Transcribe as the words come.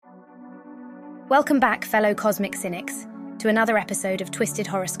Welcome back, fellow cosmic cynics, to another episode of Twisted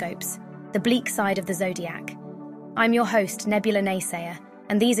Horoscopes, the bleak side of the zodiac. I'm your host, Nebula Naysayer,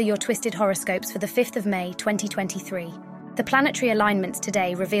 and these are your Twisted Horoscopes for the 5th of May, 2023. The planetary alignments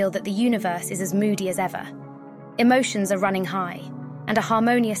today reveal that the universe is as moody as ever. Emotions are running high, and a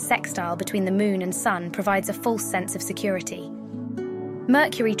harmonious sextile between the moon and sun provides a false sense of security.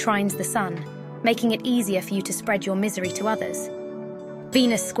 Mercury trines the sun, making it easier for you to spread your misery to others.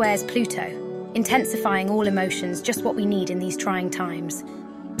 Venus squares Pluto, intensifying all emotions, just what we need in these trying times.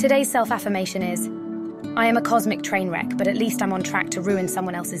 Today's self-affirmation is, I am a cosmic train wreck, but at least I'm on track to ruin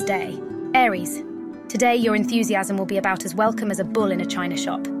someone else's day. Aries, today your enthusiasm will be about as welcome as a bull in a china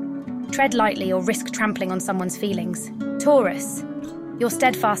shop. Tread lightly or risk trampling on someone's feelings. Taurus, your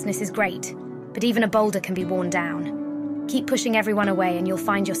steadfastness is great, but even a boulder can be worn down. Keep pushing everyone away and you'll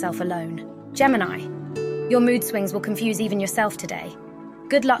find yourself alone. Gemini, your mood swings will confuse even yourself today.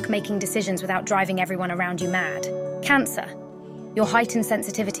 Good luck making decisions without driving everyone around you mad. Cancer, your heightened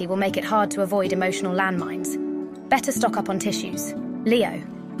sensitivity will make it hard to avoid emotional landmines. Better stock up on tissues. Leo,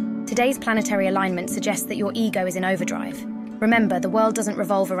 today's planetary alignment suggests that your ego is in overdrive. Remember, the world doesn't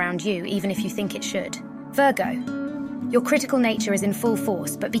revolve around you, even if you think it should. Virgo, your critical nature is in full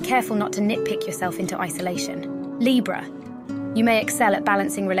force, but be careful not to nitpick yourself into isolation. Libra, you may excel at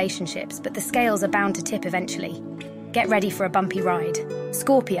balancing relationships, but the scales are bound to tip eventually. Get ready for a bumpy ride.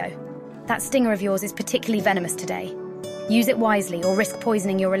 Scorpio, that stinger of yours is particularly venomous today. Use it wisely or risk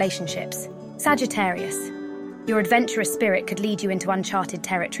poisoning your relationships. Sagittarius, your adventurous spirit could lead you into uncharted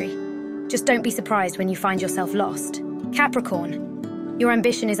territory. Just don't be surprised when you find yourself lost. Capricorn, your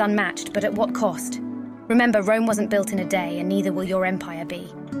ambition is unmatched, but at what cost? Remember, Rome wasn't built in a day, and neither will your empire be.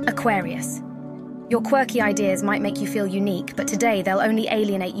 Aquarius, your quirky ideas might make you feel unique, but today they'll only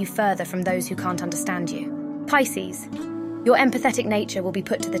alienate you further from those who can't understand you. Pisces, your empathetic nature will be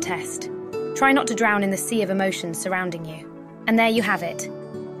put to the test. Try not to drown in the sea of emotions surrounding you. And there you have it,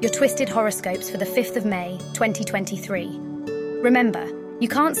 your Twisted Horoscopes for the 5th of May, 2023. Remember, you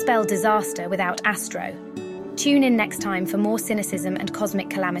can't spell disaster without astro. Tune in next time for more cynicism and cosmic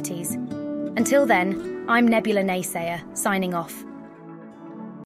calamities. Until then, I'm Nebula Naysayer, signing off.